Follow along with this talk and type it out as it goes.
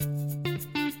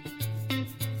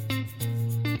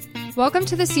Welcome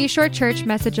to the Seashore Church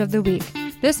Message of the Week.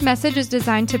 This message is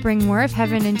designed to bring more of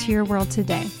heaven into your world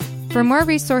today. For more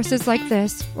resources like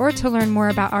this, or to learn more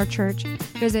about our church,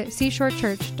 visit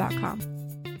seashorechurch.com.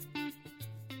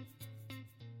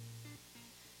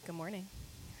 Good morning.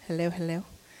 Hello.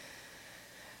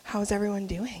 How's everyone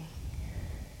doing?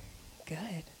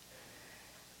 Good.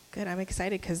 I'm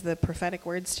excited because the prophetic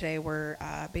words today were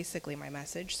basically my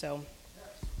message, so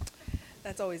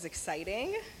that's always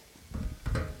exciting.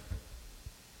 Okay.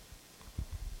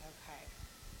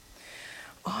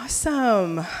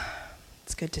 Awesome.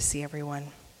 It's good to see everyone.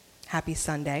 Happy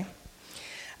Sunday.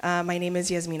 My name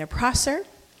is Yasmina Prosser.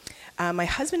 My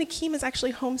husband Akeem is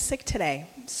actually homesick today,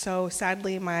 so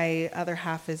sadly my other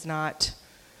half is not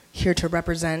here to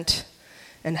represent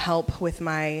and help with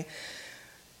my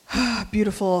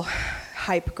beautiful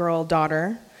hype girl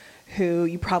daughter, who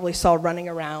you probably saw running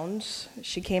around.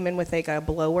 She came in with like a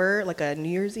blower, like a New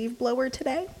Year's Eve blower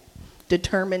today,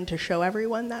 determined to show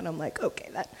everyone that. I'm like, okay,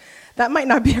 that might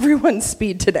not be everyone's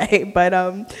speed today, but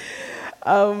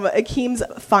Akeem's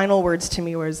final words to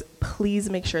me was, please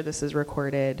make sure this is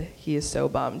recorded. He is so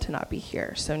bummed to not be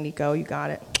here. So Nico, you got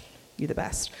it. You're the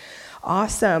best.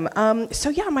 Awesome.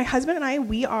 My husband and I,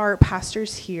 we are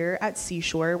pastors here at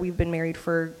Seashore. We've been married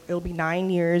it'll be 9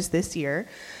 years this year.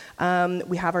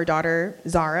 We have our daughter,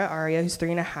 Aria, who's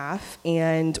 3.5,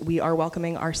 and we are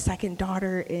welcoming our second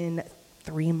daughter in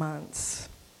 3 months.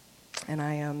 And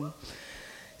I am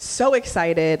so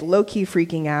excited, low-key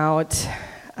freaking out,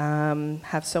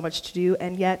 have so much to do,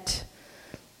 and yet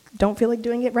don't feel like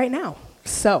doing it right now.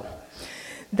 So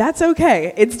that's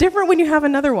okay. It's different when you have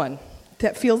another one.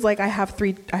 That feels like I have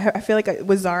three. I feel like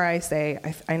with Zara, I say,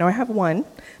 I know I have one,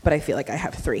 but I feel like I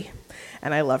have three.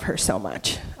 And I love her so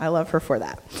much. I love her for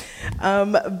that.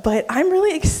 But I'm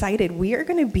really excited. We are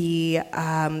going to be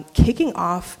kicking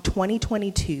off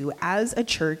 2022 as a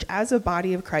church, as a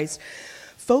body of Christ,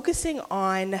 focusing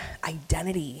on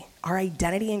identity, our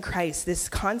identity in Christ, this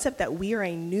concept that we are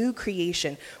a new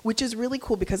creation, which is really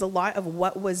cool because a lot of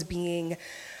what was being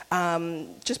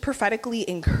just prophetically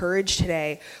encouraged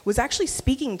today was actually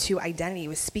speaking to identity,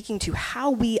 was speaking to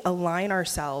how we align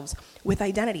ourselves with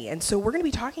identity. And so we're going to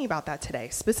be talking about that today.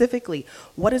 Specifically,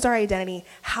 what is our identity?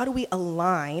 How do we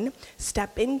align,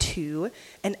 step into,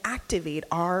 and activate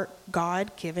our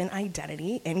God-given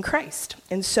identity in Christ?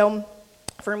 And so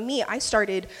for me, I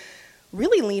started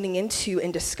really leaning into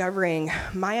and discovering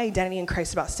my identity in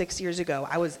Christ about 6 years ago.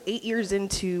 I was 8 years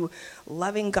into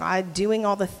loving God, doing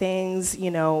all the things,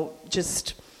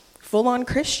 just full-on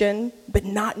Christian, but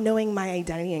not knowing my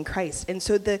identity in Christ. And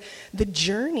so the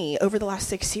journey over the last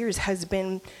 6 years has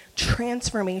been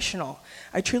transformational.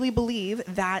 I truly believe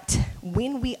that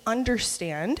when we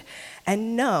understand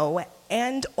and know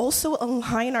and also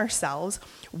align ourselves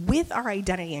with our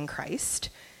identity in Christ,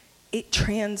 it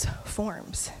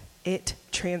transforms. It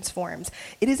transforms.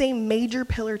 It is a major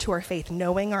pillar to our faith,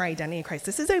 knowing our identity in Christ.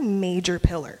 This is a major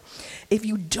pillar. If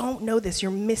you don't know this,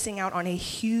 you're missing out on a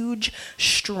huge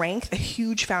strength, a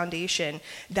huge foundation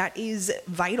that is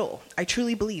vital, I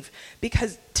truly believe.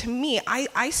 Because to me,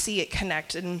 I see it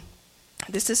connect, and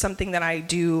this is something that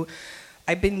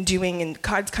I've been doing, and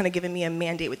God's kind of given me a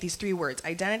mandate with these 3 words: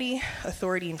 identity,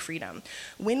 authority, and freedom.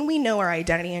 When we know our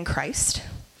identity in Christ,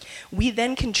 we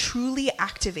then can truly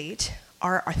activate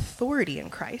our authority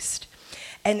in Christ.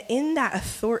 And in that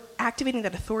activating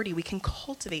that authority, we can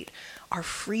cultivate our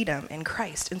freedom in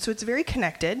Christ. And so it's very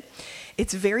connected.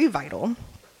 It's very vital.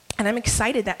 And I'm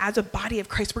excited that as a body of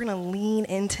Christ, we're going to lean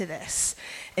into this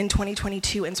in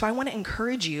 2022. And so I want to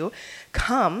encourage you,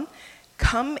 come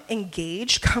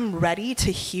engaged, come ready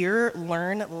to hear,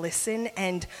 learn, listen,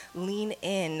 and lean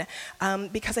in,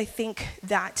 because I think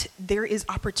that there is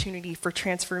opportunity for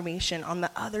transformation on the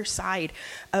other side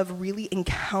of really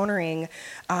encountering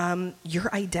your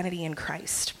identity in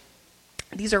Christ.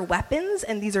 These are weapons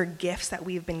and these are gifts that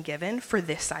we've been given for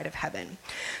this side of heaven.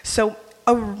 So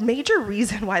a major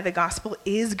reason why the gospel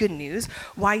is good news,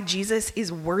 why Jesus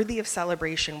is worthy of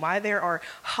celebration, why there are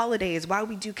holidays, why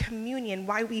we do communion,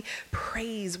 why we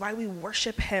praise, why we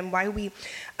worship him, why we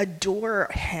adore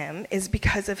him, is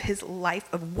because of his life,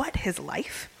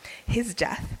 his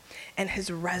death, and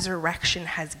his resurrection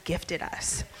has gifted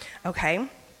us, okay?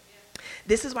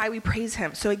 This is why we praise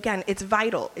him. So again, it's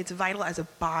vital. It's vital as a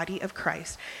body of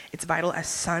Christ. It's vital as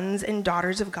sons and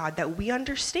daughters of God that we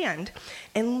understand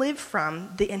and live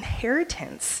from the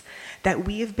inheritance that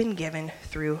we have been given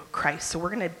through Christ. So we're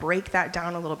going to break that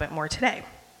down a little bit more today.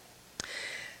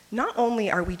 Not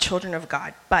only are we children of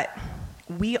God, but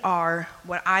we are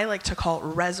what I like to call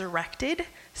resurrected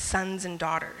sons and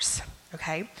daughters.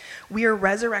 okay? We are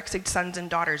resurrected sons and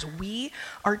daughters. We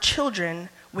are children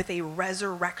with a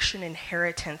resurrection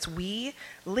inheritance. We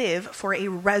live for a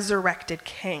resurrected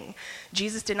king.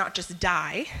 Jesus did not just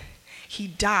die. He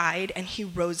died and he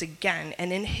rose again.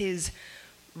 And in his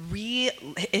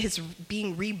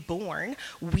being reborn,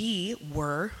 we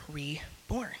were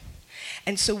reborn.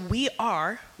 And so we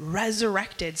are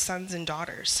resurrected sons and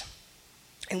daughters.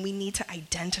 And we need to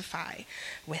identify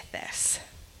with this.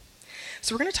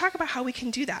 So we're going to talk about how we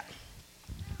can do that.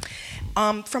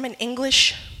 From an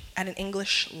English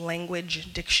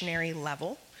language dictionary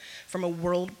level, from a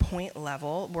world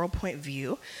point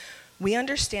view, we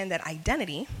understand that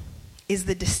identity is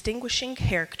the distinguishing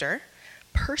character,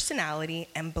 personality,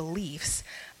 and beliefs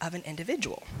of an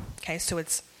individual. Okay, so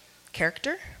it's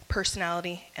character,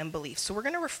 personality, and beliefs. So we're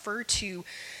going to refer to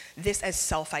this as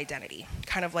self-identity,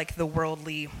 kind of like the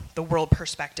world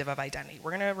perspective of identity.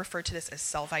 We're going to refer to this as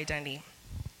self-identity.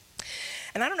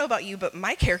 And I don't know about you, but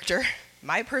my character,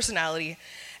 my personality,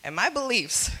 and my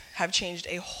beliefs have changed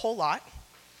a whole lot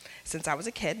since I was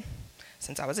a kid,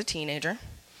 since I was a teenager,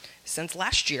 since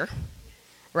last year,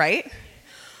 right?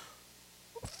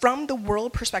 From the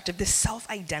world perspective, this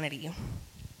self-identity,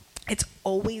 it's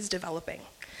always developing.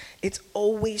 It's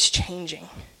always changing.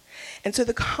 And so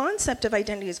the concept of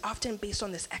identity is often based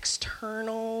on these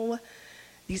external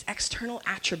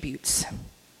attributes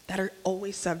that are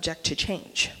always subject to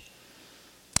change.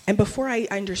 And before I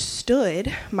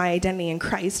understood my identity in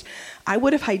Christ, I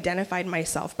would have identified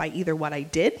myself by either what I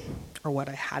did or what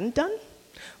I hadn't done,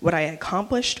 what I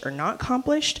accomplished or not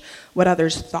accomplished, what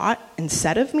others thought and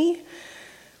said of me,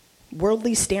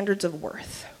 worldly standards of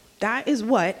worth. That is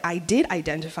what I did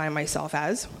identify myself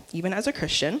as, even as a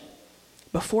Christian,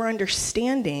 before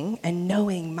understanding and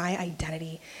knowing my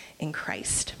identity in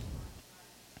Christ.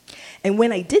 And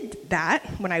when I did that,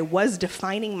 when I was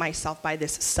defining myself by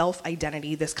this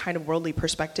self-identity, this kind of worldly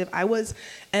perspective, I was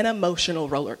an emotional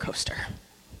roller coaster.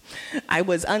 I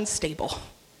was unstable.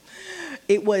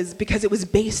 It was because it was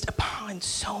based upon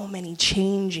so many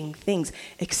changing things,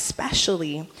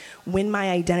 especially when my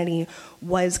identity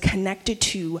was connected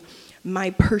to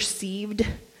my perceived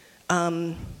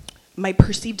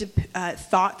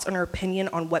thoughts and opinion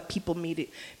on what people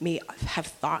may have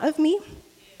thought of me,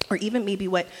 or even maybe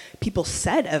what people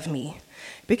said of me,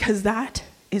 because that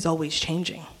is always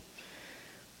changing.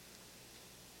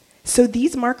 So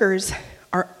these markers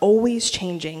are always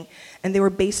changing, and they were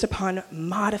based upon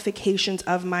modifications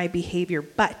of my behavior.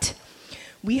 But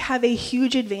we have a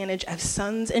huge advantage as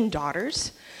sons and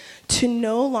daughters to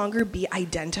no longer be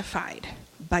identified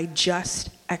by just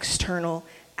external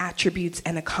attributes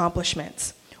and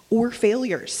accomplishments or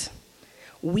failures.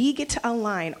 We get to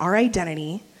align our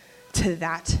identity to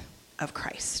that of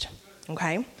Christ,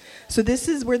 okay? So this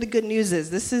is where the good news is.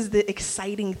 This is the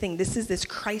exciting thing. This is this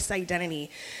Christ identity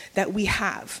that we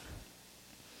have.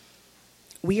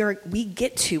 We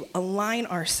get to align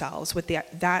ourselves with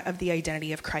that of the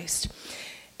identity of Christ.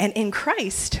 And in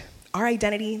Christ, our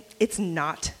identity, it's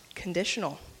not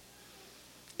conditional.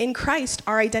 In Christ,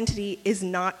 our identity is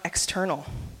not external.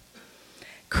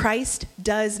 Christ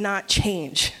does not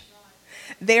change.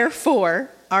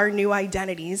 Therefore, our new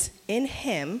identities in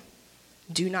him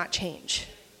do not change.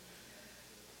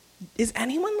 Is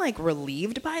anyone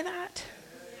relieved by that?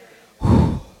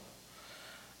 Whew.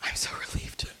 I'm so relieved.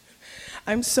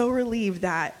 I'm so relieved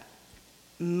that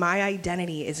my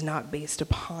identity is not based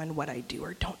upon what I do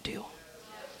or don't do.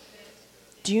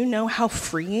 Do you know how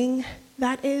freeing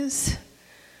that is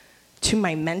to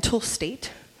my mental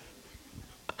state,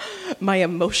 my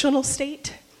emotional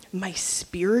state, my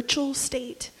spiritual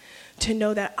state, to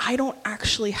know that I don't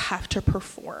actually have to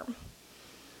perform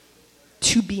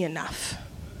to be enough?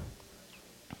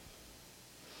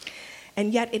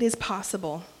 And yet it is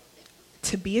possible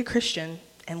to be a Christian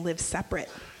and live separate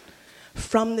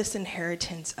from this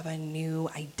inheritance of a new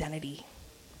identity,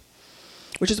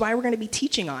 which is why we're going to be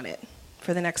teaching on it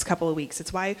for the next couple of weeks.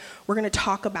 It's why we're going to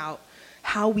talk about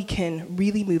how we can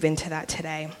really move into that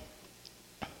today.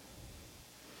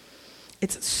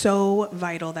 It's so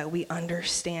vital that we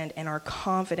understand and are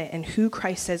confident in who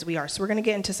Christ says we are. So we're going to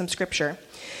get into some scripture,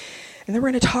 and then we're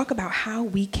going to talk about how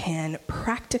we can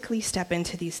practically step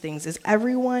into these things. Is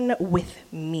everyone with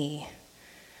me?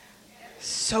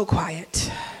 So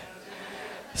quiet.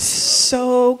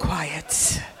 So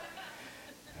quiet.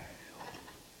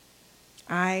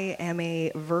 I am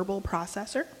a verbal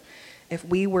processor. If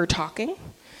we were talking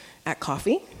at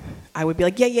coffee, I would be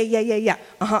like, yeah, yeah.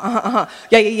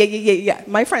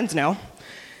 My friends know.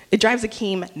 It drives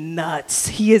Akeem nuts.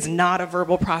 He is not a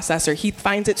verbal processor. He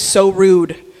finds it so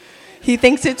rude. He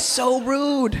thinks it's so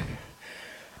rude.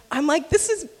 I'm like, this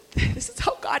is this is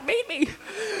how God made me.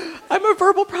 I'm a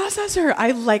verbal processor.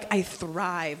 I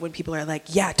thrive when people are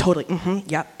like, yeah, totally,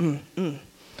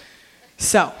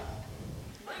 So,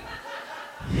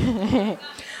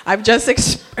 I've just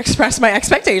expressed my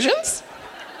expectations.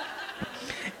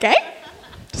 Okay?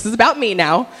 This is about me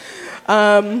now.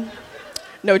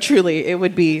 No, truly, it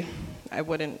would be, I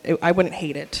wouldn't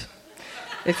hate it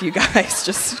if you guys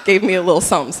just gave me a little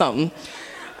something.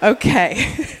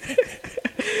 Okay.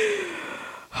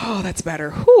 Oh, that's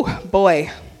better. Whew,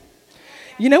 boy.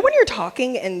 You know when you're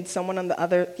talking and someone on the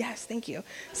other, yes, thank you.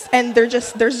 And there's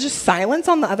just silence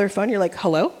on the other phone. You're like,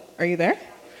 hello, are you there?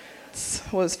 That's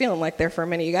what I was feeling like there for a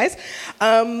minute, you guys.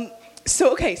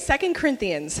 Okay, 2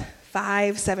 Corinthians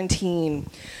 5:17.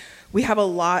 We have a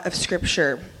lot of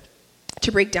scripture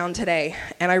to break down today.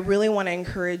 And I really want to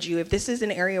encourage you, if this is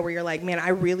an area where you're like, man,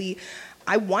 I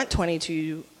want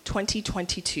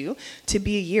 2022 to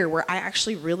be a year where I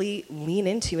actually really lean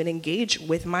into and engage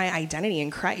with my identity in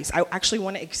Christ. I actually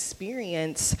want to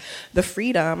experience the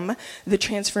freedom, the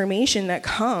transformation that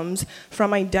comes from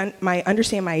my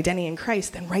understanding my identity in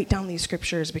Christ. Then write down these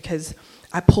scriptures because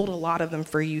I pulled a lot of them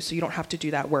for you so you don't have to do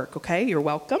that work, okay? You're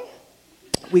welcome.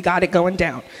 We got it going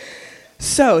down.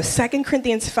 So 2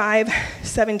 Corinthians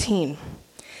 5:17.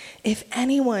 If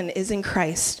anyone is in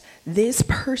Christ, this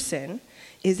person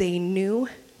is a new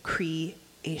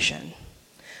creation.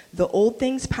 The old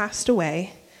things passed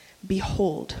away.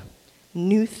 Behold,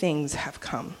 new things have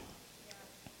come.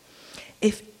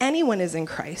 If anyone is in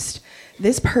Christ,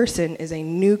 this person is a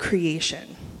new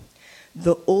creation.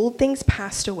 The old things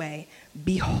passed away.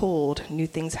 Behold, new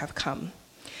things have come.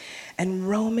 And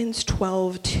Romans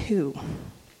 12:2.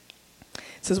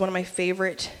 This is one of my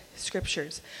favorite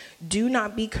scriptures. Do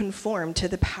not be conformed to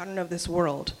the pattern of this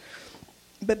world,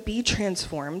 but be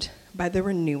transformed by the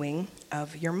renewing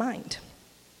of your mind.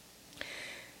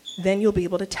 Then you'll be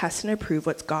able to test and approve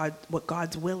what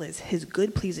God's will is, his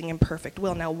good, pleasing, and perfect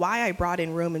will. Now, why I brought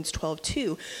in Romans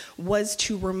 12:2 was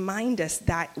to remind us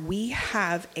that we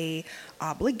have a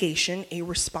obligation, a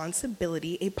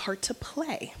responsibility, a part to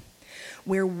play,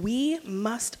 where we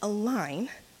must align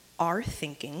our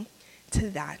thinking to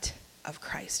that of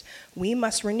Christ. We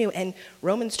must renew. And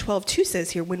Romans 12:2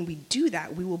 says here, when we do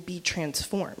that, we will be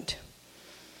transformed.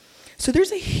 So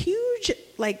there's a huge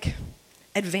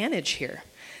advantage here.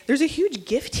 There's a huge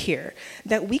gift here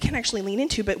that we can actually lean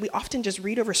into, but we often just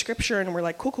read over scripture and we're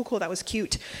like, cool, that was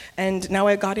cute. And now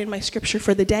I got in my scripture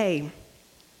for the day.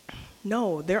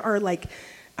 No, there are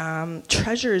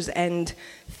treasures and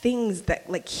things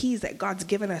that keys that God's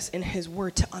given us in his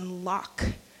word to unlock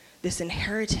this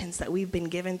inheritance that we've been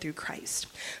given through Christ.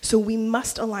 So we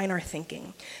must align our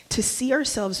thinking to see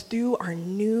ourselves through our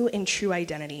new and true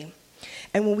identity.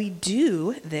 And when we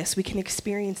do this, we can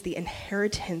experience the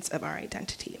inheritance of our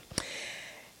identity.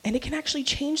 And it can actually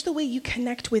change the way you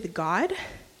connect with God,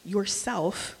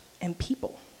 yourself, and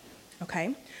people,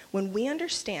 okay? When we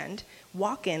understand,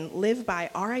 walk in, live by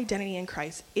our identity in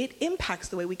Christ, it impacts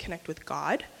the way we connect with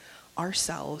God,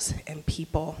 ourselves, and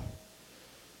people.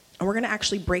 And we're going to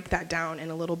actually break that down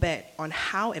in a little bit on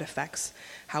how it affects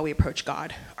how we approach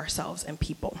God, ourselves, and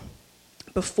people.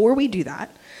 Before we do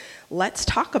that, let's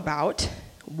talk about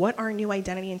what our new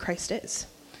identity in Christ is.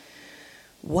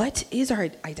 What is our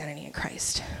identity in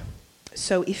Christ?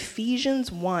 So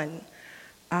Ephesians 1,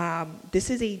 this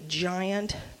is a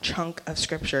giant chunk of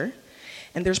scripture,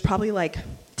 and there's probably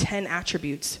 10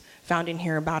 attributes found in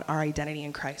here about our identity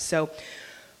in Christ. So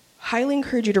highly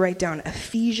encourage you to write down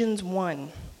Ephesians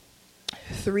 1,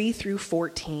 3 through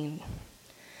 14.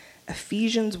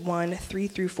 Ephesians 1, 3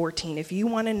 through 14. If you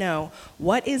want to know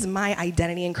what is my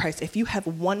identity in Christ, if you have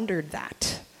wondered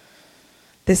that,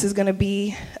 this is going to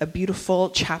be a beautiful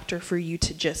chapter for you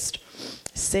to just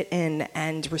sit in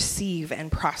and receive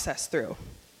and process through.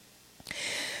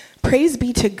 Praise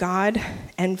be to God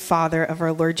and Father of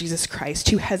our Lord Jesus Christ,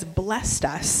 who has blessed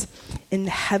us in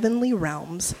the heavenly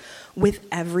realms with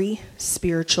every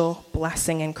spiritual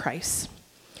blessing in Christ.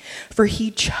 For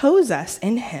he chose us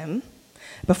in him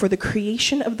before the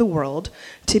creation of the world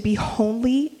to be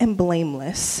holy and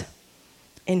blameless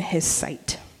in his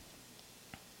sight.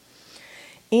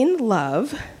 In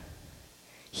love,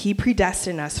 he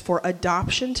predestined us for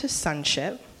adoption to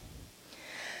sonship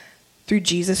through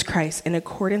Jesus Christ in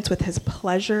accordance with his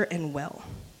pleasure and will,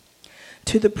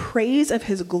 to the praise of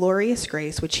his glorious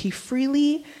grace, which he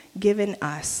freely given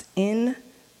us in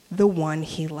the one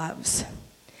he loves.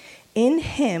 In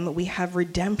him we have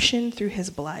redemption through his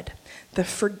blood, the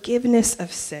forgiveness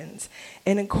of sins,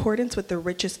 in accordance with the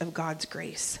riches of God's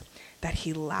grace that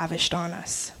he lavished on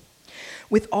us.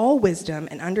 With all wisdom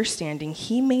and understanding,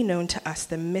 he made known to us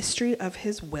the mystery of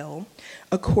his will,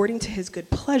 according to his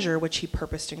good pleasure, which he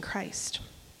purposed in Christ,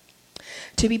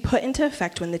 to be put into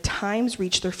effect when the times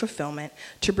reach their fulfillment,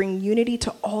 to bring unity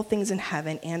to all things in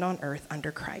heaven and on earth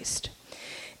under Christ.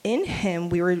 In him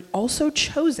we were also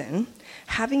chosen,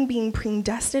 having been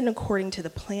predestined according to the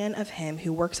plan of him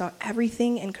who works out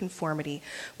everything in conformity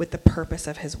with the purpose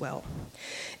of his will,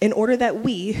 in order that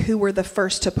we, who were the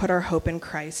first to put our hope in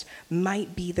Christ,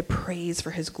 might be the praise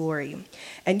for his glory.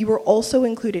 And you were also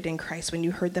included in Christ when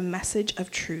you heard the message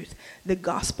of truth, the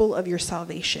gospel of your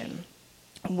salvation.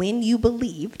 When you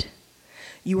believed,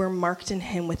 you were marked in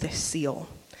him with a seal,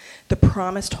 the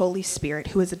promised Holy Spirit,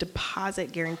 who is a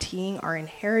deposit guaranteeing our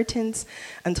inheritance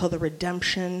until the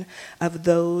redemption of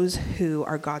those who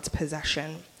are God's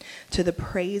possession, to the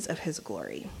praise of his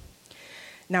glory.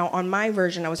 Now, on my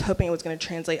version, I was hoping it was going to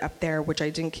translate up there, which I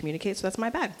didn't communicate, so that's my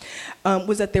bad,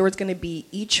 was that there was going to be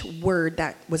each word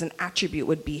that was an attribute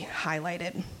would be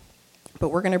highlighted. But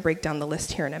we're going to break down the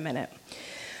list here in a minute.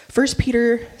 1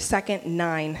 Peter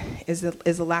 2:9 is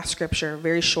the last scripture,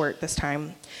 very short this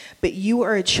time. But you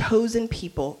are a chosen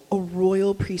people, a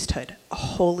royal priesthood, a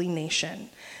holy nation,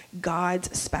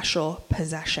 God's special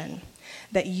possession,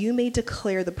 that you may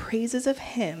declare the praises of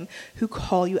him who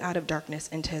called you out of darkness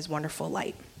into his wonderful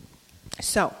light.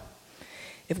 So,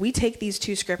 if we take these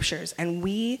two scriptures and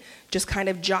we just kind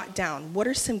of jot down what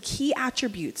are some key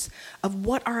attributes of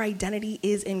what our identity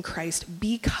is in Christ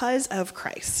because of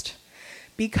Christ.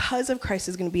 Because of Christ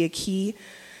is going to be a key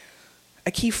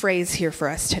phrase here for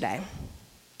us today.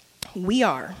 We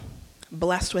are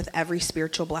blessed with every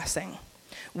spiritual blessing.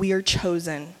 We are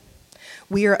chosen.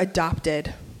 We are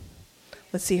adopted.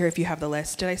 Let's see here if you have the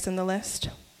list. Did I send the list?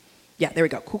 Yeah, there we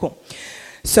go. Cool.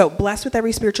 So, blessed with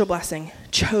every spiritual blessing,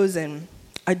 chosen,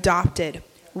 adopted,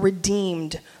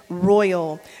 redeemed,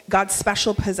 royal, God's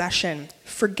special possession,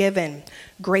 forgiven,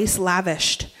 grace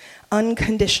lavished,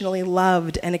 unconditionally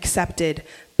loved and accepted,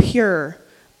 pure,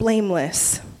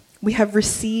 blameless. We have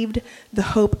received the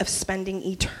hope of spending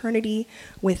eternity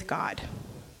with God.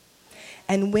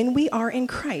 And when we are in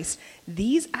Christ,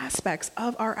 these aspects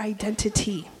of our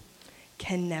identity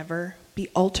can never be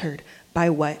altered by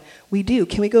what we do.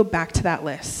 Can we go back to that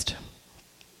list?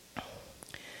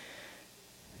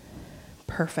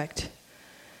 Perfect.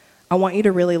 I want you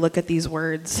to really look at these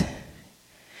words,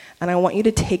 and I want you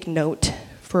to take note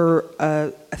for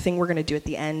a thing we're going to do at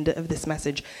the end of this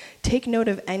message. Take note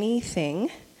of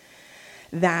anything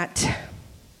that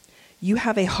you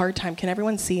have a hard time. Can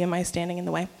everyone see? Am I standing in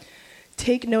the way?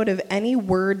 Take note of any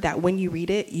word that when you read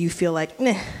it, you feel like,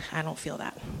 I don't feel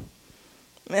that.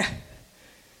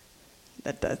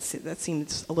 That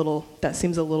seems a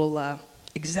little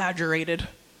exaggerated.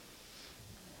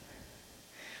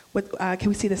 Can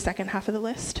we see the second half of the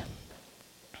list?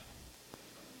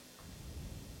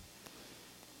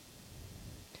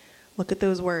 Look at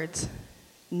those words.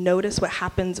 Notice what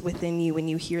happens within you when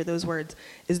you hear those words.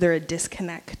 Is there a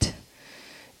disconnect?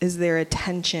 Is there a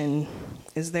tension?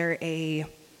 Is there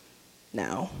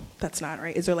no, that's not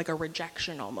right. Is there like a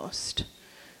rejection almost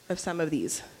of some of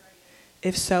these?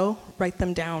 If so, write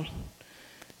them down.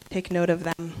 Take note of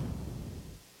them.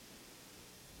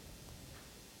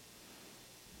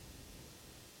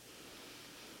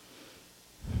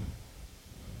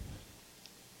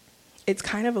 It's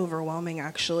kind of overwhelming,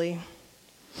 actually.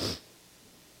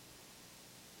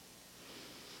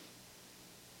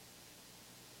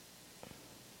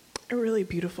 A really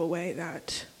beautiful way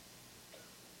that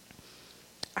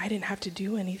I didn't have to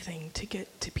do anything to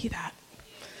get to be that.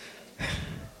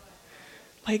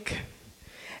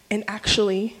 And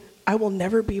actually, I will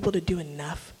never be able to do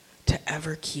enough to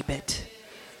ever keep it.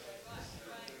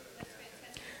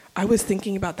 I was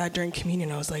thinking about that during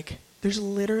communion. I was like, there's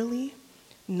literally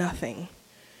nothing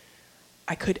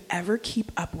I could ever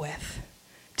keep up with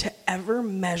to ever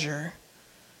measure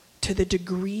to the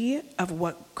degree of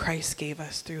what Christ gave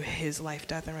us through his life,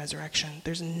 death, and resurrection.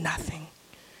 There's nothing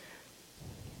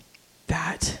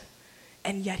that,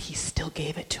 and yet he still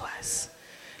gave it to us.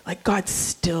 Like, God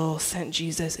still sent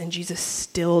Jesus, and Jesus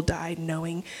still died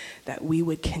knowing that we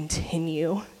would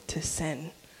continue to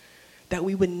sin, that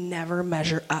we would never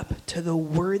measure up to the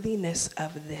worthiness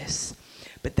of this,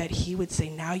 but that he would say,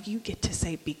 now you get to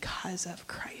say, because of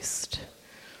Christ.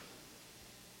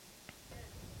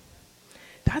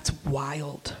 That's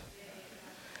wild.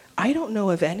 I don't know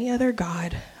of any other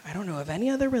God. I don't know of any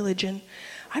other religion.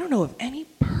 I don't know of any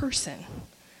person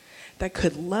that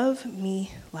could love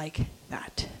me like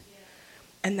that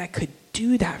and that could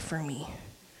do that for me.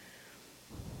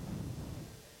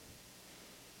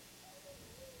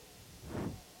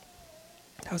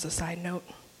 That was a side note.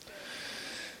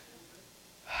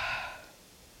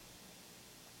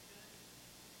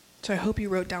 So I hope you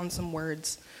wrote down some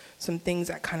words, some things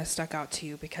that kind of stuck out to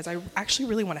you, because I actually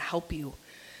really want to help you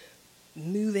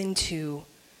move into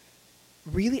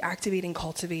really activating,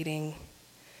 cultivating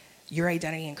your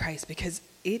identity in Christ, because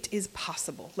it is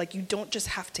possible. Like, you don't just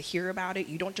have to hear about it.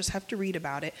 You don't just have to read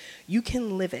about it. You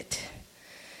can live it.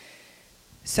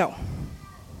 So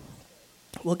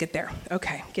we'll get there.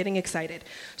 Okay, getting excited.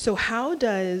 So how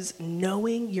does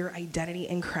knowing your identity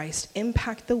in Christ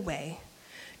impact the way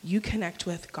you connect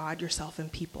with God, yourself,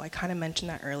 and people? I kind of mentioned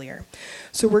that earlier.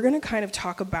 So we're going to kind of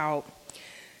talk about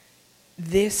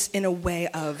this in a way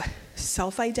of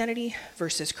self-identity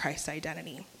versus Christ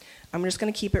identity. I'm just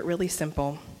going to keep it really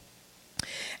simple.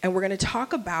 And we're going to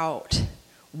talk about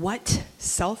what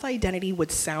self-identity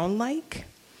would sound like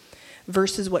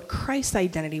versus what Christ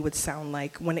identity would sound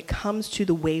like when it comes to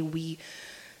the way we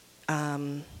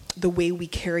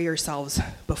carry ourselves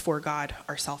before God,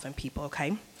 ourselves, and people,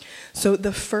 okay? So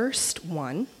the first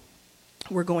one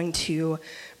we're going to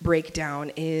break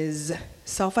down is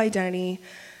self-identity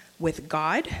with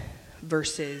God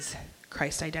versus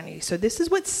Christ identity. So this is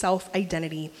what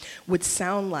self-identity would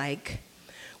sound like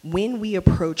when we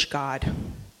approach God.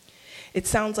 It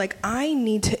sounds like I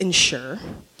need to ensure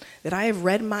that I have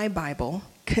read my Bible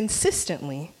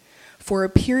consistently for a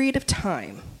period of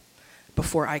time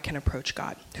before I can approach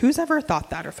God. Who's ever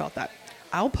thought that or felt that?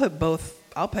 I'll put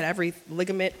every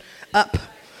ligament up,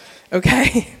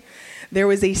 okay? There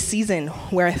was a season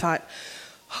where I thought,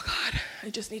 oh God, I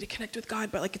just need to connect with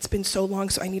God, but like it's been so long,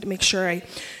 so I need to make sure I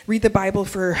read the Bible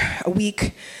for a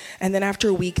week, and then after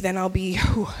a week, then I'll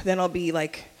be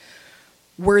like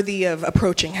worthy of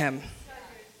approaching him.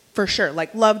 For sure,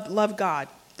 like love God.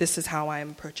 This is how I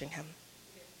am approaching him.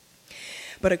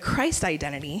 But a Christ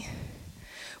identity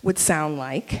would sound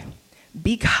like,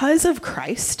 because of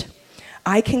Christ,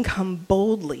 I can come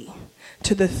boldly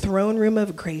to the throne room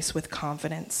of grace with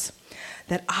confidence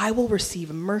that I will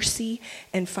receive mercy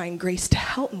and find grace to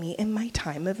help me in my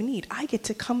time of need. I get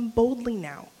to come boldly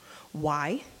now.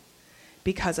 Why?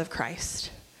 Because of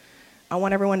Christ. I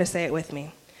want everyone to say it with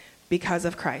me. Because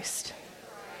of Christ.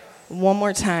 One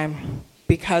more time.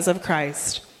 Because of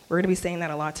Christ. We're going to be saying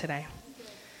that a lot today.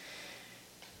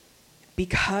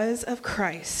 Because of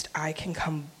Christ, I can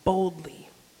come boldly.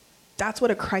 That's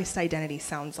what a Christ identity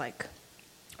sounds like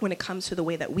when it comes to the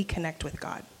way that we connect with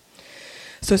God.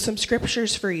 So some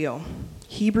scriptures for you.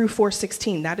 Hebrews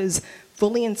 4:16, that is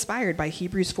fully inspired by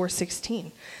Hebrews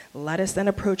 4:16. Let us then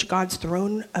approach God's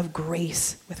throne of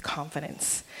grace with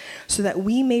confidence, so that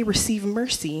we may receive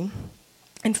mercy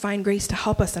and find grace to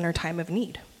help us in our time of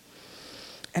need.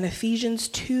 And Ephesians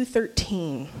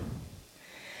 2:13.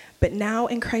 But now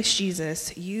in Christ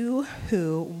Jesus, you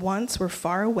who once were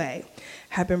far away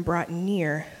have been brought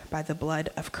near by the blood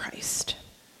of Christ.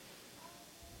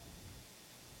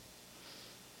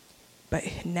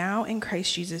 But now in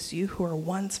Christ Jesus, you who are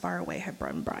once far away have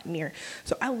been brought near.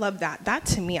 So I love that. That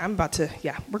to me, we're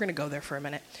going to go there for a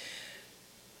minute.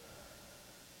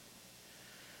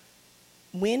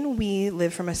 When we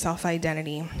live from a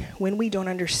self-identity, when we don't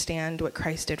understand what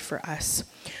Christ did for us,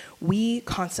 we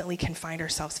constantly can find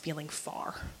ourselves feeling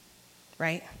far,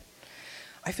 right?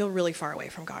 I feel really far away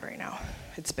from God right now.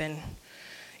 It's been,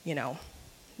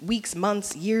 weeks,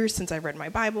 months, years since I've read my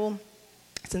Bible.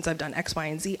 Since I've done X, Y,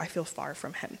 and Z, I feel far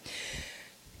from him.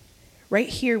 Right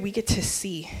here, we get to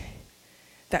see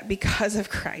that because of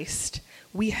Christ,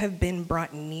 we have been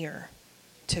brought near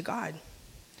to God.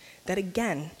 That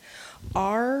again,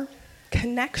 our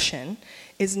connection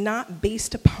is not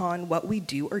based upon what we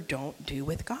do or don't do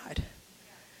with God.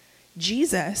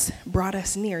 Jesus brought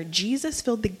us near. Jesus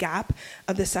filled the gap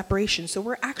of the separation. So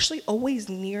we're actually always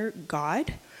near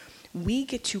God. We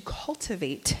get to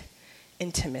cultivate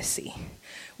intimacy.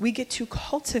 We get to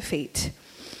cultivate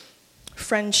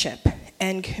friendship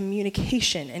and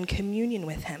communication and communion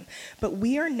with him. But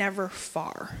we are never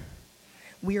far.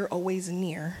 We are always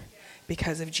near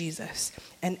because of Jesus.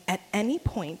 And at any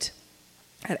point,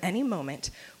 at any moment,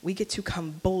 we get to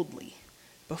come boldly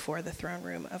before the throne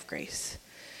room of grace.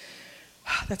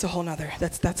 That's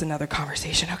another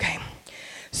conversation. Okay.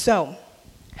 So,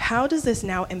 how does this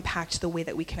now impact the way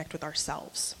that we connect with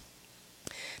ourselves?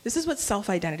 This is what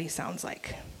self-identity sounds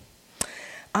like.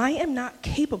 I am not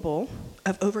capable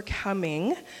of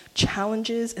overcoming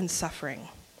challenges and suffering,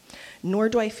 nor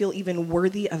do I feel even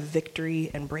worthy of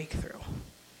victory and breakthrough.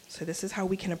 So this is how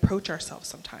we can approach ourselves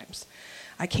sometimes.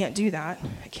 I can't do that.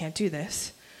 I can't do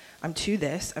this. I'm too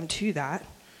that.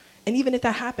 And even if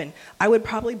that happened, I would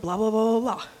probably blah, blah, blah, blah,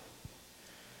 blah.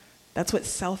 That's what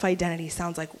self-identity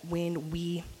sounds like when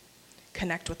we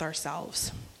connect with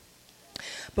ourselves.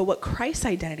 But what Christ's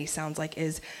identity sounds like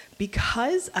is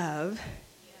because of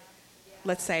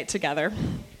Let's say it together.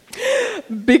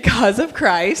 Because of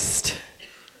Christ.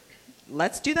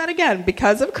 Let's do that again.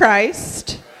 Because of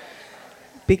Christ.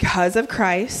 Because of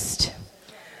Christ.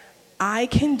 I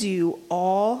can do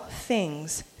all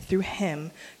things through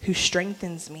him who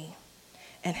strengthens me,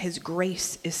 and his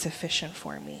grace is sufficient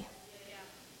for me.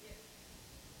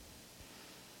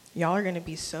 Y'all are going to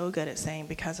be so good at saying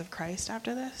because of Christ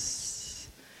after this.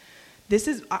 This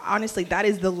is, honestly, that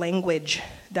is the language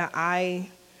that I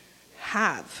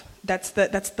have. That's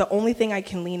the only thing I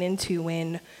can lean into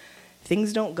when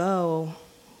things don't go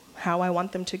how I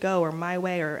want them to go, or my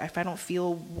way, or if I don't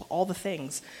feel all the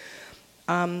things.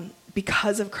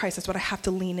 Because of Christ, that's what I have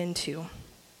to lean into.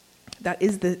 That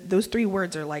is those three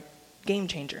words are like game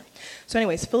changer. So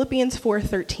anyways, Philippians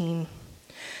 4:13.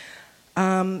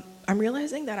 I'm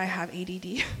realizing that I have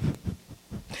ADD.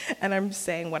 And I'm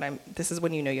saying this is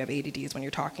when you know you have ADD, is when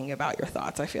you're talking about your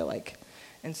thoughts, I feel like.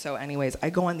 And so anyways, I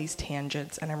go on these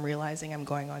tangents, and I'm realizing I'm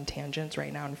going on tangents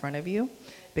right now in front of you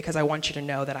because I want you to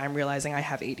know that I'm realizing I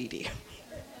have ADD.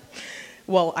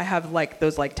 Well, I have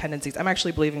those tendencies. I'm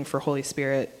actually believing for Holy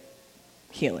Spirit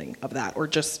healing of that, or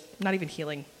just not even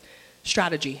healing,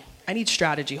 strategy. I need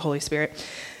strategy, Holy Spirit.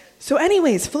 So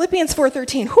anyways, Philippians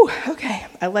 4:13. Okay,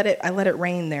 I let it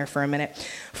rain there for a minute.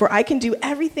 For I can do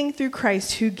everything through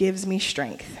Christ who gives me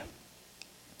strength.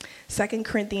 2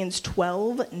 Corinthians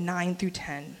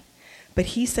 12:9-10. But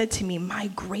he said to me, my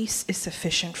grace is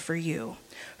sufficient for you,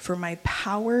 for my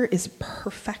power is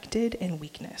perfected in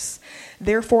weakness.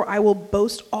 Therefore, I will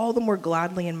boast all the more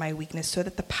gladly in my weakness, so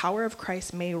that the power of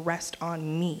Christ may rest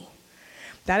on me.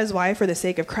 That is why, for the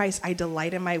sake of Christ, I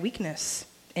delight in my weakness,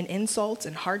 in insults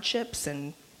and hardships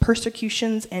and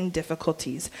persecutions and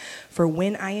difficulties. For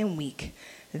when I am weak,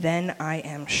 then I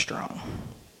am strong.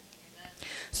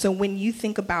 So when you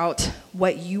think about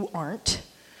what you aren't,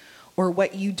 or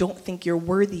what you don't think you're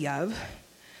worthy of,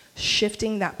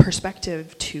 shifting that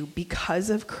perspective to because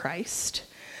of Christ,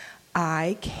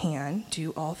 I can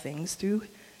do all things through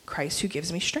Christ who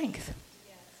gives me strength.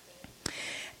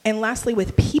 And lastly,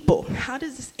 with people, how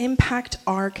does this impact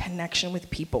our connection with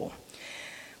people?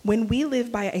 When we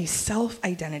live by a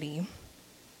self-identity,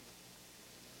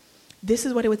 this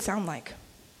is what it would sound like.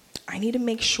 I need to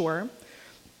make sure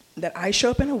that I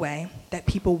show up in a way that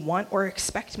people want or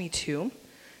expect me to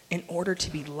in order to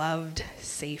be loved,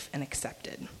 safe, and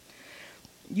accepted.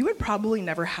 You would probably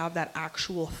never have that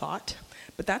actual thought,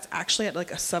 but that's actually at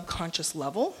a subconscious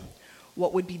level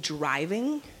what would be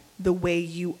driving the way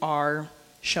you are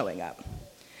showing up.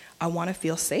 I want to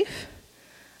feel safe,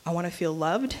 I want to feel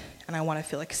loved, and I want to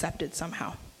feel accepted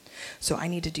somehow. So I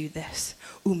need to do this.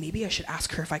 Ooh, maybe I should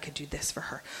ask her if I could do this for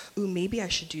her. Ooh, maybe I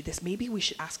should do this. Maybe we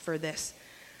should ask for this.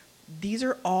 These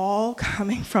are all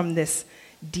coming from this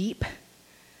deep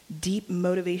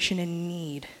motivation and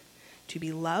need to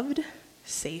be loved,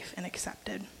 safe, and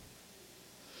accepted.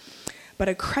 But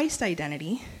a Christ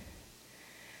identity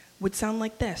would sound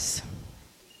like this.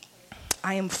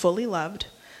 I am fully loved,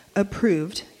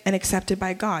 approved, and accepted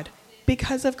by God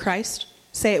because of Christ.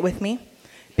 Say it with me.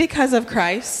 Because of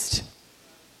Christ.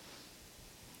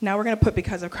 Now we're going to put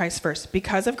because of Christ first.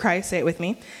 Because of Christ, say it with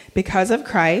me. Because of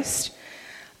Christ,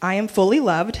 I am fully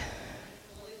loved.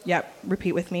 Yep,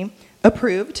 repeat with me.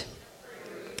 Approved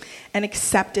and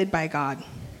accepted by God.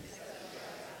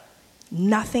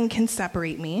 Nothing can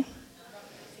separate me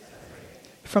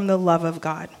from the love of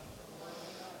God.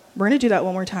 We're going to do that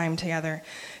one more time together.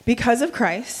 Because of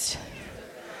Christ,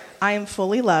 I am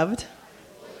fully loved,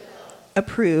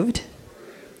 approved,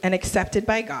 and accepted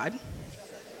by God.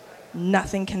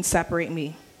 Nothing can separate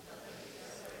me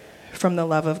from the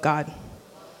love of God.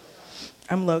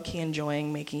 I'm low-key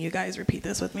enjoying making you guys repeat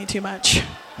this with me too much.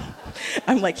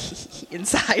 I'm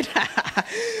inside.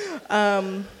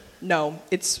 No,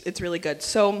 it's really good.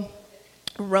 So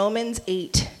Romans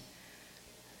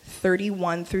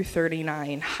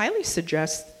 8:31-39. Highly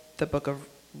suggest the book of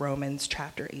Romans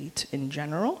chapter 8 in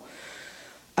general.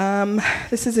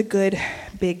 This is a good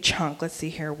big chunk. Let's see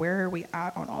here. Where are we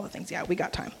at on all the things? Yeah, we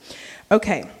got time.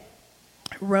 Okay.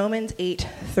 Romans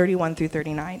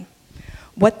 8:31-39.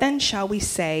 What then shall we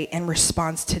say in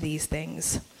response to these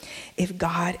things? If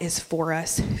God is for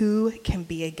us, who can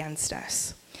be against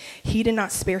us? He did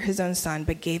not spare his own son,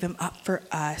 but gave him up for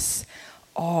us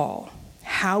all.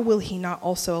 How will he not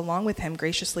also, along with him,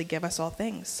 graciously give us all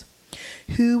things?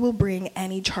 Who will bring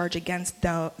any charge against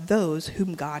those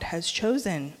whom God has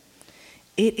chosen?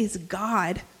 It is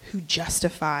God who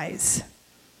justifies.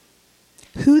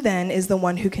 Who then is the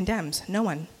one who condemns? No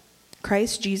one.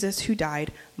 Christ Jesus, who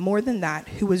died, more than that,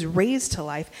 who was raised to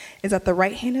life, is at the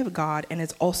right hand of God and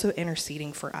is also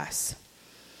interceding for us.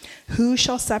 Who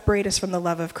shall separate us from the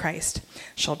love of Christ?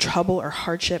 Shall trouble or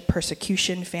hardship,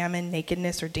 persecution, famine,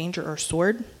 nakedness, or danger or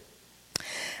sword?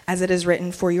 As it is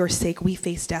written, for your sake we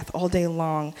face death all day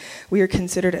long. We are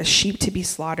considered as sheep to be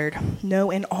slaughtered. No,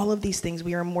 in all of these things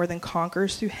we are more than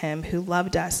conquerors through him who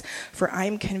loved us. For I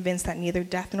am convinced that neither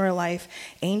death nor life,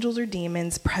 angels or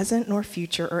demons, present nor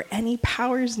future, or any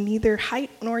powers, neither height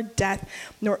nor depth,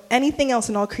 nor anything else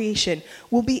in all creation,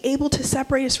 will be able to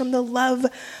separate us from the love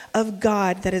of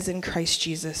God that is in Christ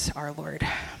Jesus our Lord.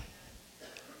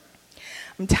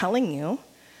 I'm telling you,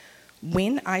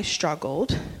 when I have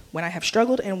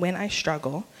struggled and when I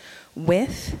struggle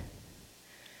with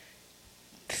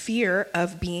fear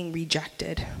of being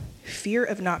rejected, fear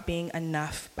of not being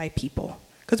enough by people.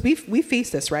 Because we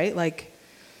face this, right? Like,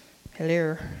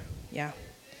 hello, yeah.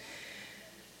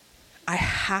 I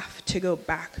have to go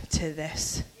back to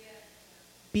this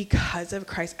because of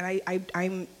Christ. And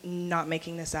I'm not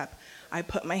making this up. I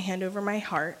put my hand over my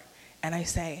heart and I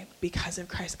say, because of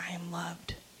Christ, I am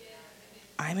loved.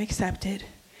 I'm accepted,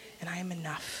 and I am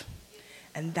enough.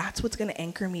 And that's what's going to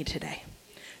anchor me today.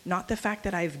 Not the fact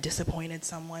that I've disappointed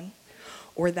someone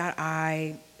or that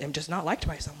I am just not liked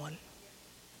by someone.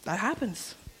 That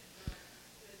happens.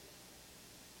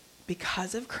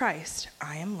 Because of Christ,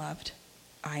 I am loved,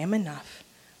 I am enough,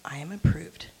 I am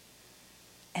approved.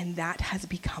 And that has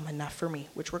become enough for me,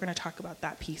 which we're going to talk about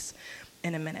that piece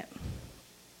in a minute.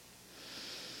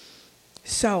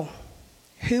 So,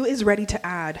 who is ready to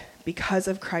add because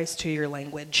of Christ to your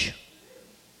language?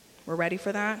 We're ready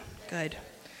for that? Good.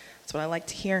 That's what I like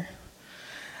to hear.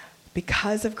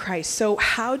 Because of Christ. So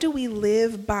how do we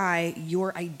live by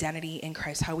your identity in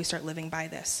Christ? How do we start living by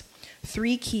this?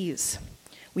 3 keys.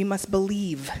 We must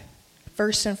believe.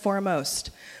 First and foremost,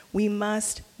 we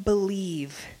must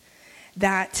believe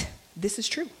that this is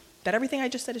true. That everything I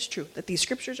just said is true. That these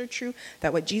scriptures are true.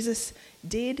 That what Jesus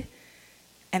did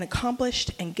and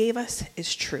accomplished and gave us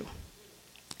is true.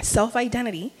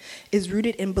 Self-identity is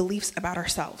rooted in beliefs about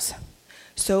ourselves.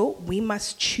 So we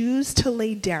must choose to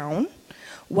lay down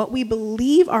what we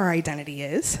believe our identity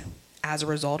is as a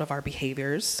result of our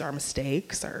behaviors, our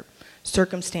mistakes, our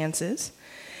circumstances,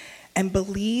 and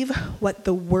believe what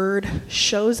the word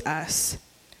shows us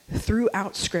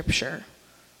throughout Scripture.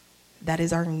 That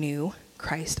is our new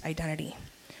Christ identity.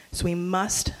 So we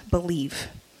must believe.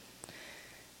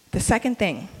 The second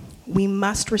thing, we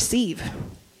must receive.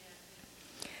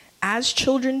 As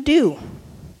children do.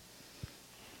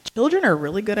 Children are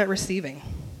really good at receiving.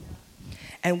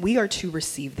 And we are to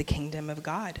receive the kingdom of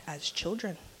God as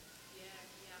children.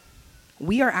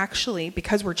 We are actually,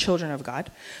 because we're children of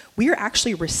God, we are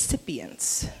actually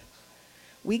recipients.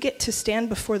 We get to stand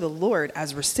before the Lord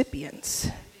as recipients.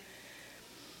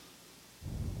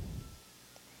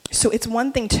 So it's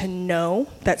one thing to know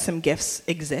that some gifts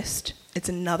exist. It's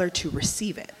another to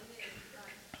receive it.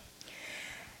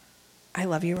 I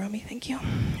love you, Romy. Thank you.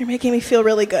 You're making me feel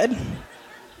really good.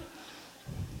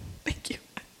 Thank you.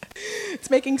 It's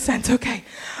making sense. Okay.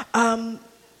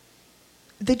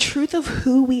 The truth of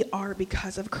who we are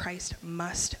because of Christ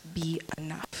must be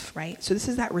enough, right? So this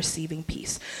is that receiving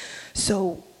piece.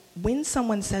 So when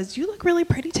someone says, you look really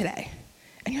pretty today,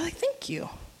 and you're like, thank you.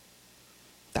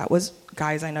 That was,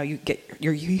 guys, I know you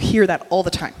hear that all the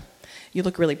time. You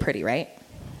look really pretty, right?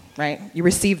 Right? You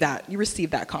receive that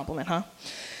compliment, huh?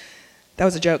 That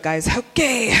was a joke, guys.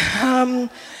 Okay.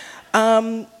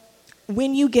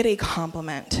 When you get a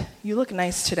compliment, you look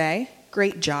nice today,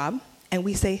 great job, and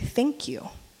we say thank you.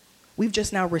 We've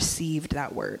just now received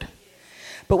that word.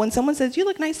 But when someone says, you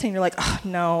look nice today, and you're like, oh,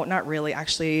 no, not really.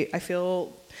 Actually, I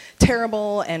feel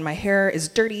terrible, and my hair is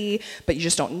dirty, but you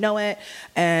just don't know it,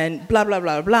 and blah, blah,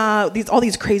 blah, blah. All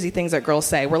these crazy things that girls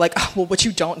say. We're like, oh, well, what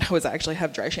you don't know is I actually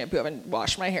have dry shampoo. I haven't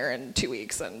washed my hair in 2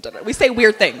 weeks, and we say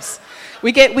weird things.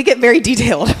 We get very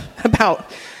detailed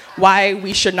about why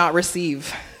we should not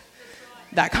receive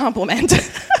that compliment.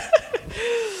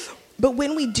 But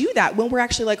when we do that, when we're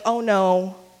actually like, oh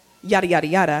no, yada, yada,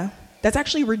 yada, that's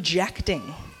actually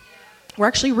rejecting. We're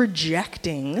actually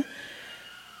rejecting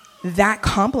that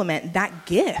compliment, that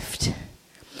gift.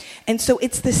 And so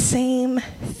it's the same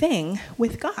thing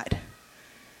with God.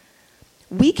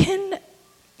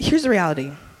 Here's the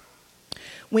reality.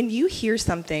 When you hear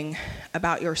something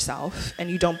about yourself and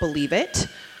you don't believe it,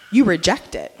 you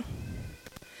reject it.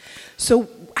 So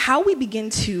how we begin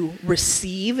to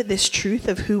receive this truth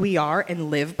of who we are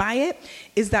and live by it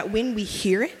is that when we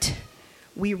hear it,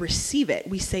 we receive it.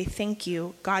 We say, thank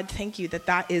you, God, thank you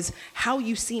that is how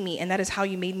you see me and that is how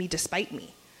you made me despite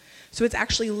me. So it's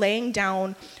actually laying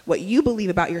down what you believe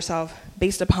about yourself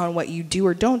based upon what you do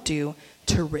or don't do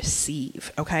to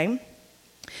receive, okay?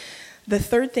 The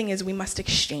third thing is we must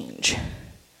exchange.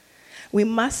 We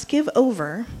must give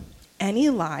over any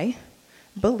lie,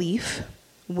 belief,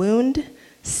 wound,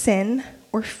 sin,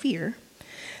 or fear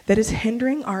that is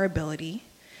hindering our ability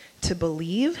to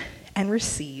believe and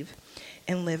receive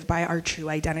and live by our true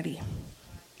identity.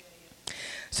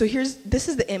 So this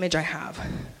is the image I have.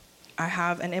 I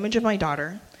have an image of my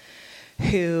daughter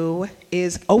who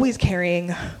is always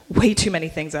carrying way too many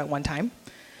things at one time.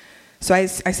 So I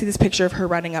see this picture of her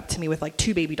running up to me with like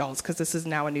 2 baby dolls, because this is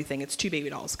now a new thing. It's 2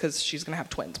 baby dolls because she's going to have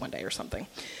twins one day or something.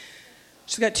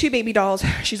 She's got 2 baby dolls.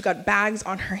 She's got bags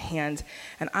on her hands.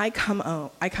 And I come home.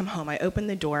 I open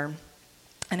the door,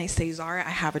 and I say, Zara,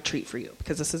 I have a treat for you,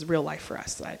 because this is real life for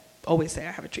us. I always say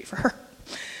I have a treat for her.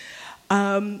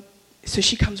 So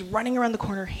she comes running around the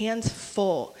corner, hands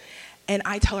full, and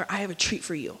I tell her, I have a treat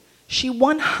for you. She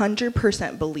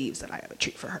 100% believes that I have a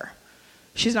treat for her.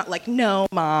 She's not like, no,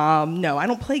 Mom, no, I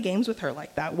don't play games with her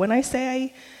like that. When I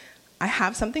say I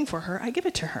have something for her, I give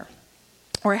it to her.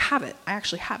 Or I have it. I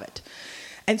actually have it.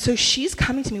 And so she's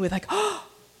coming to me with like, oh,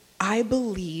 I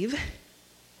believe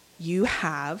you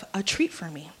have a treat for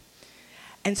me.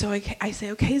 And so I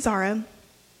say, okay, Zara,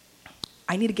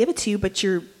 I need to give it to you, but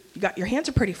your hands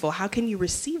are pretty full. How can you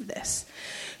receive this?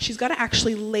 She's got to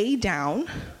actually lay down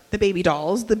the baby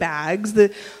dolls, the bags,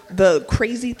 the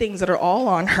crazy things that are all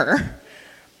on her,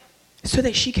 so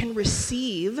that she can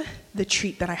receive the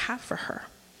treat that I have for her.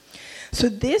 So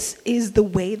this is the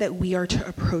way that we are to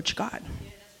approach God.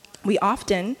 We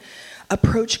often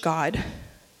approach God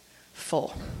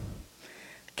full,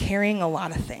 carrying a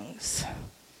lot of things.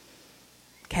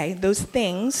 Okay, those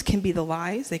things can be the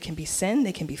lies, they can be sin,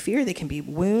 they can be fear, they can be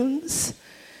wounds.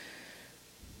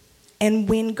 And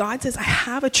when God says, I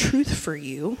have a truth for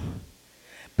you,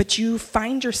 but you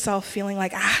find yourself feeling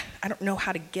like, I don't know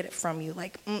how to get it from you.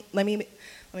 Like, let me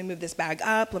move this bag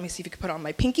up. Let me see if you can put it on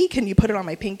my pinky. Can you put it on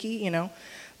my pinky? You know,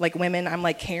 like women, I'm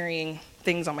like carrying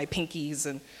things on my pinkies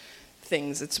and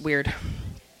things. It's weird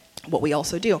what we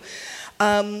also do.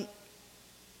 God's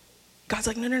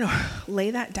like, no.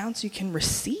 Lay that down so you can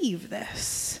receive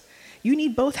this. You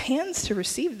need both hands to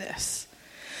receive this.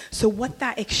 So what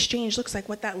that exchange looks like,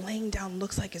 what that laying down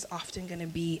looks like, is often going to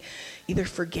be either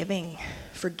forgiving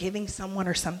someone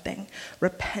or something,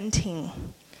 repenting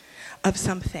of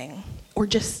something, or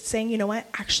just saying, you know what,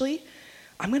 actually,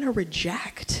 I'm going to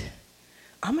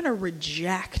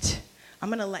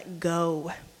let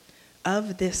go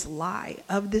of this lie,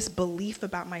 of this belief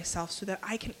about myself, so that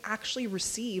I can actually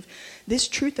receive this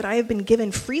truth that I have been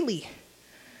given freely,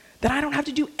 that I don't have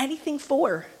to do anything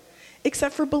for,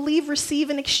 except for believe, receive,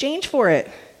 and exchange for it.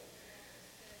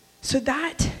 So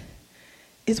that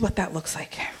is what that looks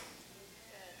like.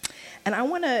 And I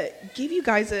want to give you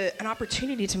guys an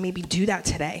opportunity to maybe do that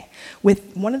today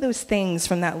with one of those things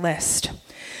from that list.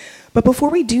 But before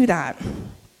we do that,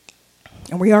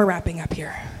 and we are wrapping up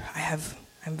here,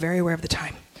 I'm very aware of the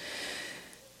time.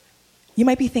 You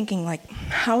might be thinking, like,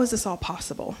 how is this all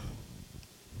possible?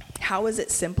 How is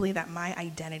it simply that my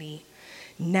identity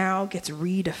now gets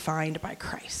redefined by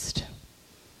Christ?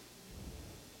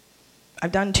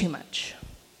 I've done too much,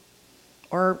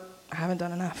 or I haven't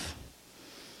done enough.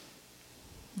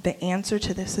 The answer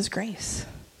to this is grace.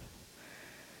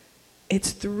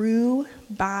 It's through,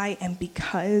 by, and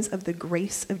because of the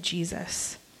grace of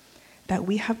Jesus that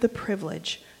we have the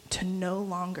privilege to no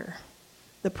longer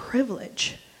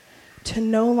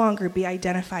be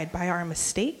identified by our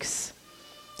mistakes,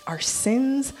 our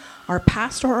sins, our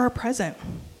past, or our present.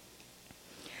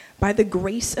 By the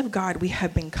grace of God, we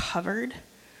have been covered,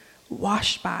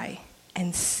 washed by,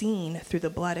 and seen through the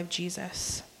blood of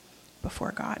Jesus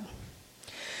before God.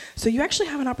 So you actually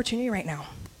have an opportunity right now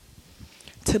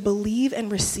to believe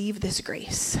and receive this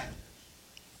grace.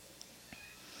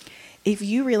 If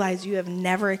you realize you have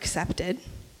never accepted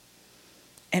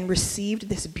and received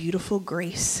this beautiful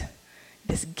grace,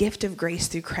 this gift of grace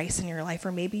through Christ in your life,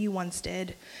 or maybe you once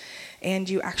did, and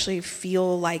you actually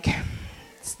feel like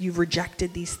you've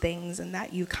rejected these things and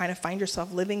that you kind of find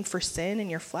yourself living for sin in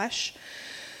your flesh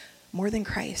more than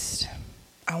Christ,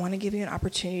 I want to give you an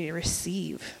opportunity to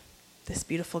receive this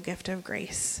beautiful gift of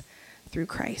grace through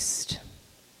Christ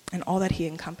and all that he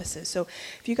encompasses. So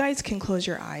if you guys can close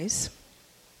your eyes,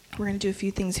 we're going to do a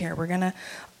few things here. We're going to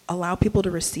allow people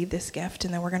to receive this gift,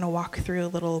 and then we're going to walk through a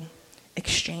little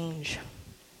exchange.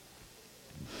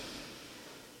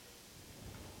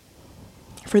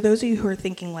 For those of you who are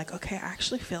thinking like, okay, I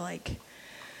actually feel like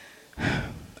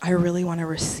I really want to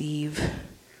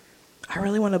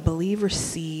believe,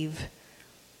 receive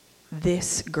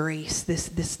this grace,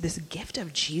 this gift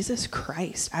of Jesus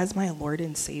Christ as my Lord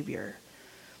and Savior.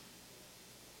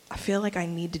 I feel like I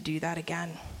need to do that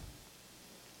again.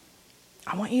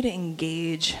 I want you to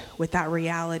engage with that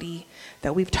reality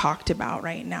that we've talked about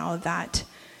right now, that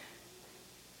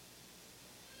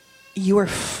you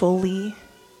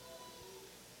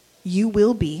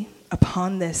will be,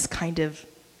 upon this kind of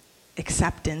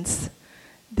acceptance,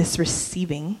 this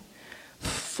receiving,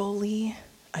 fully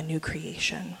a new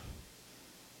creation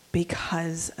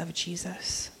because of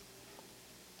Jesus.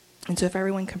 And so if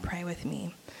everyone can pray with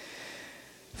me.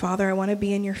 Father, I want to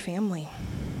be in your family.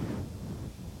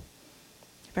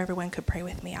 If everyone could pray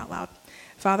with me out loud.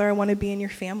 Father, I want to be in your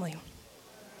family.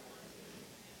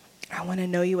 I want to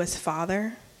know you as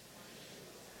Father,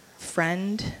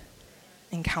 friend,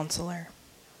 and counselor.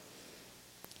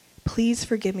 Please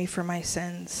forgive me for my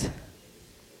sins.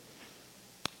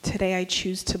 Today I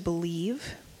choose to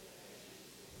believe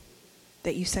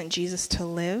that you sent Jesus to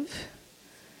live,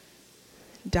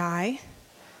 die,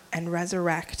 and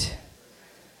resurrect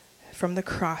from the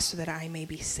cross so that I may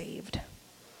be saved.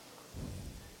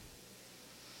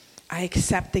 I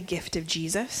accept the gift of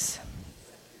Jesus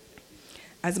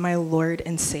as my Lord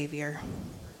and Savior.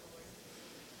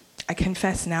 I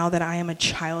confess now that I am a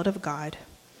child of God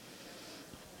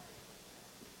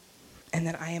and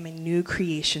that I am a new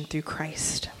creation through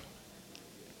Christ.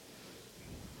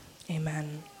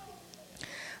 Amen.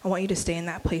 I want you to stay in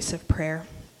that place of prayer,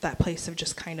 that place of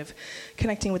just kind of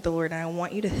connecting with the Lord, and I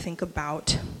want you to think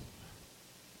about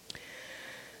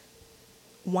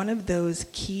one of those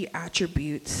key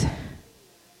attributes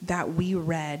that we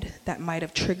read that might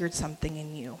have triggered something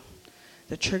in you,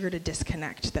 that triggered a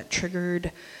disconnect, that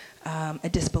triggered a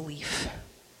disbelief,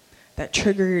 that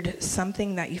triggered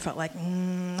something that you felt like,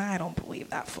 I don't believe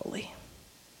that fully.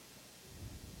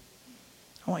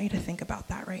 I want you to think about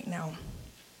that right now.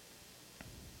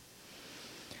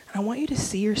 And I want you to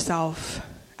see yourself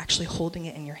actually holding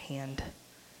it in your hand.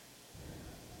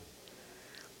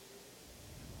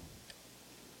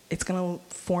 It's going to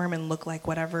form and look like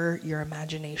whatever your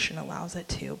imagination allows it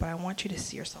to, but I want you to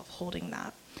see yourself holding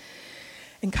that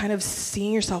and kind of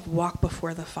seeing yourself walk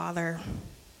before the Father,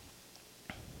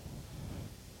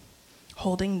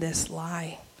 holding this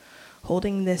lie,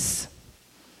 holding this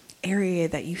area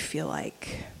that you feel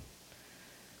like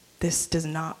this does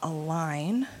not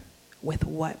align with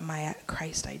what my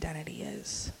Christ identity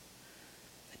is.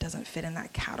 It doesn't fit in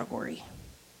that category.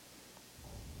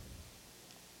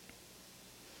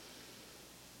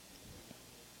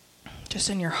 Just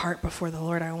in your heart before the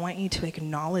Lord, I want you to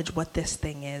acknowledge what this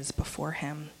thing is before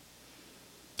him.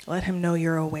 Let him know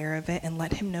you're aware of it, and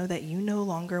let him know that you no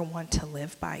longer want to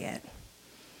live by it.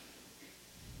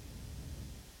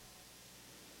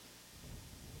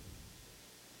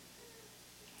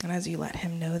 And as you let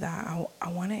him know that, I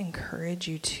want to encourage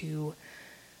you to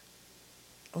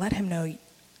let him know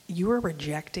you are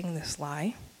rejecting this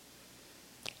lie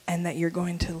and that you're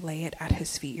going to lay it at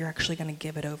his feet. You're actually going to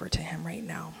give it over to him right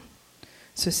now.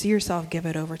 So see yourself give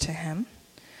it over to him,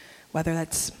 whether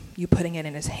that's you putting it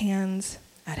in his hands,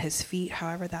 at his feet,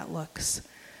 however that looks.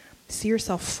 See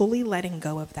yourself fully letting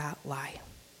go of that lie.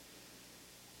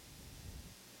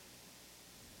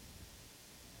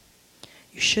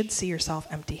 You should see yourself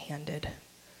empty-handed.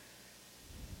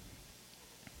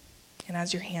 And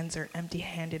as your hands are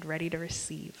empty-handed, ready to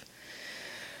receive,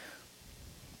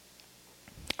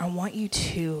 I want you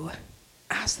to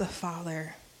ask the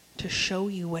Father to show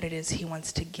you what it is he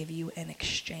wants to give you in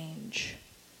exchange.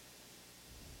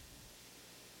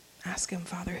 Ask him,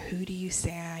 Father, who do you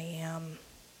say I am?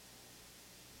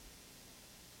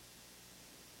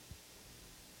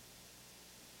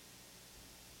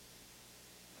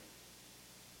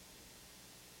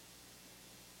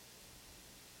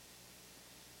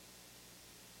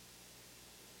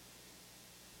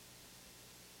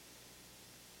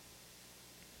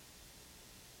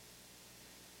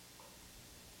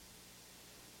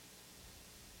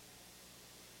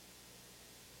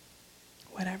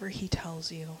 Whatever he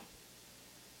tells you,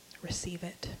 receive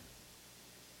it.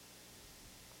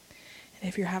 And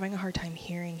if you're having a hard time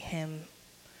hearing him,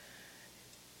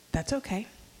 that's okay,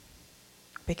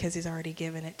 because he's already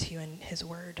given it to you in his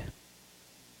word.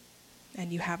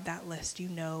 And you have that list. You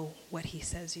know what he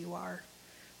says you are,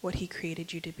 what he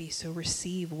created you to be. So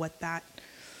receive what that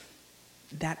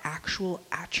actual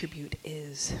attribute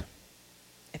is.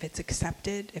 If it's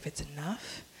accepted, if it's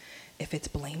enough, if it's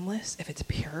blameless, if it's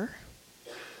pure,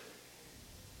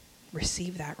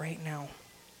 receive that right now.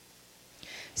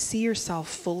 See yourself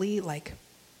fully, like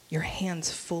your hands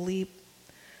fully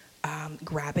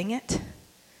grabbing it,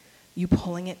 you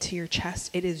pulling it to your chest.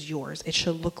 It is yours. It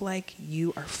should look like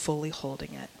you are fully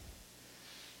holding it.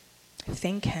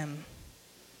 Thank him.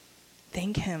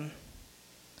 Thank him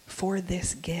for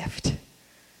this gift.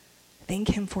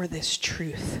 Thank him for this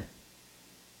truth.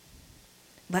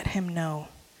 Let him know,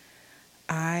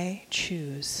 I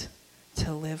choose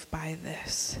to live by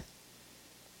this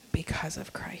because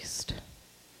of Christ.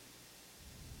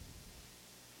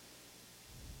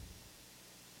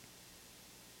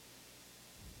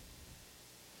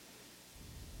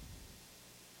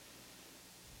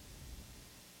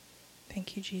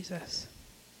 Thank you, Jesus.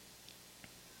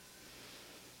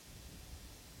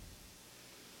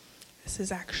 This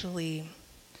is actually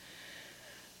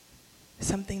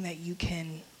something that you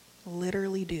can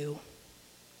literally do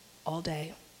all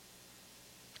day,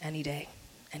 any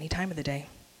time of the day,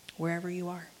 wherever you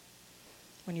are.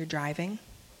 When you're driving,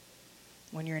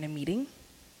 when you're in a meeting,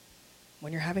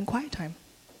 when you're having quiet time,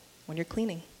 when you're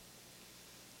cleaning.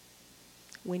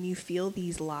 When you feel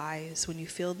these lies, when you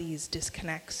feel these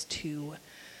disconnects to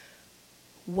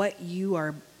what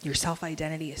your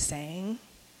self-identity is saying,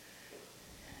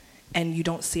 and you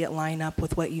don't see it line up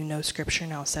with what you know Scripture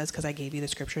now says, because I gave you the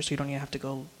Scripture so you don't even have to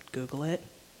go Google it.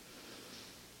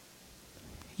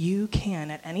 You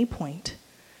can, at any point,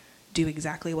 do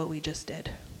exactly what we just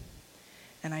did.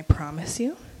 And I promise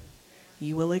you,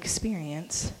 you will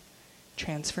experience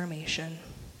transformation.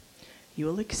 You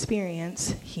will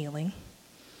experience healing.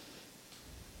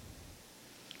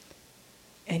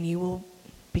 And you will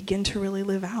begin to really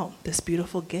live out this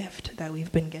beautiful gift that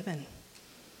we've been given.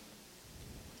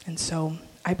 And so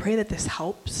I pray that this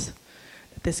helps,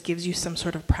 that this gives you some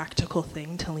sort of practical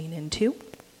thing to lean into,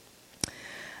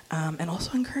 and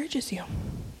also encourages you.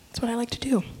 That's what I like to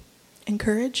do.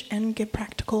 Encourage and give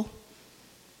practical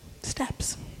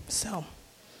steps. So,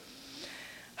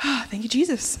 thank you,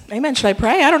 Jesus. Amen. Should I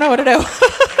pray? I don't know what to do.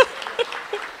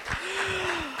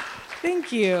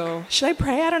 Thank you. Should I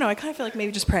pray? I don't know. I kind of feel like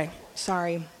maybe just pray.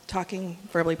 Sorry, talking,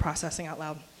 verbally processing out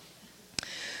loud.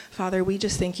 Father, we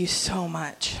just thank you so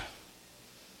much.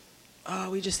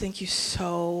 Oh, we just thank you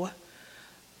so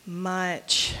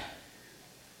much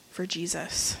for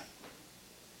Jesus.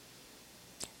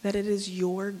 That it is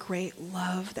your great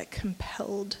love that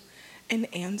compelled an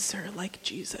answer like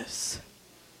Jesus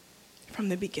from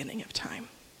the beginning of time.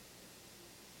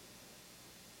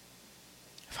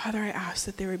 Father, I ask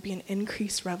that there would be an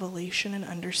increased revelation and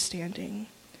understanding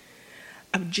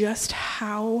of just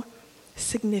how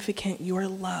significant your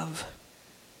love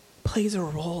plays a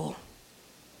role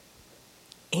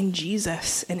in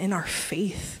Jesus and in our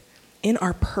faith, in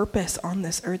our purpose on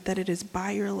this earth, that it is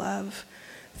by your love,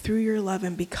 through your love,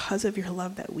 and because of your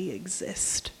love that we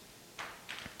exist.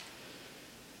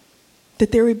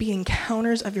 That there would be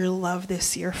encounters of your love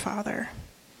this year, Father.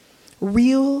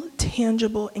 Real,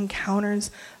 tangible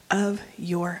encounters of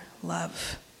your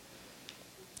love.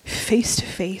 Face to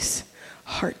face,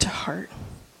 heart to heart.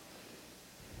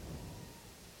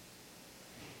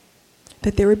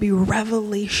 That there would be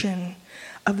revelation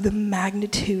of the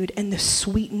magnitude and the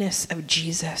sweetness of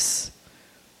Jesus.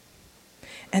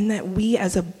 And that we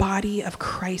as a body of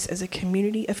Christ, as a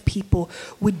community of people,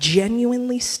 would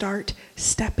genuinely start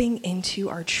stepping into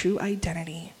our true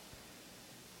identity.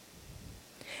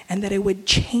 And that it would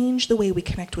change the way we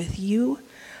connect with you,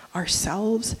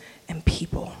 ourselves, and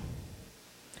people.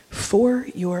 For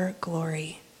your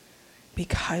glory,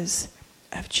 because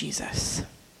of Jesus.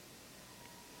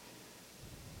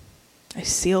 I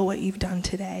seal what you've done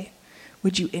today.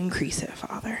 Would you increase it,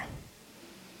 Father?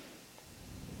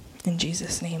 In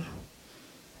Jesus' name,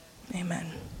 amen.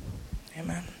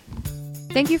 Amen.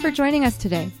 Thank you for joining us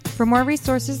today. For more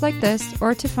resources like this,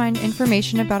 or to find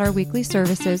information about our weekly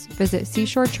services, visit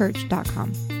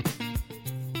seashorechurch.com.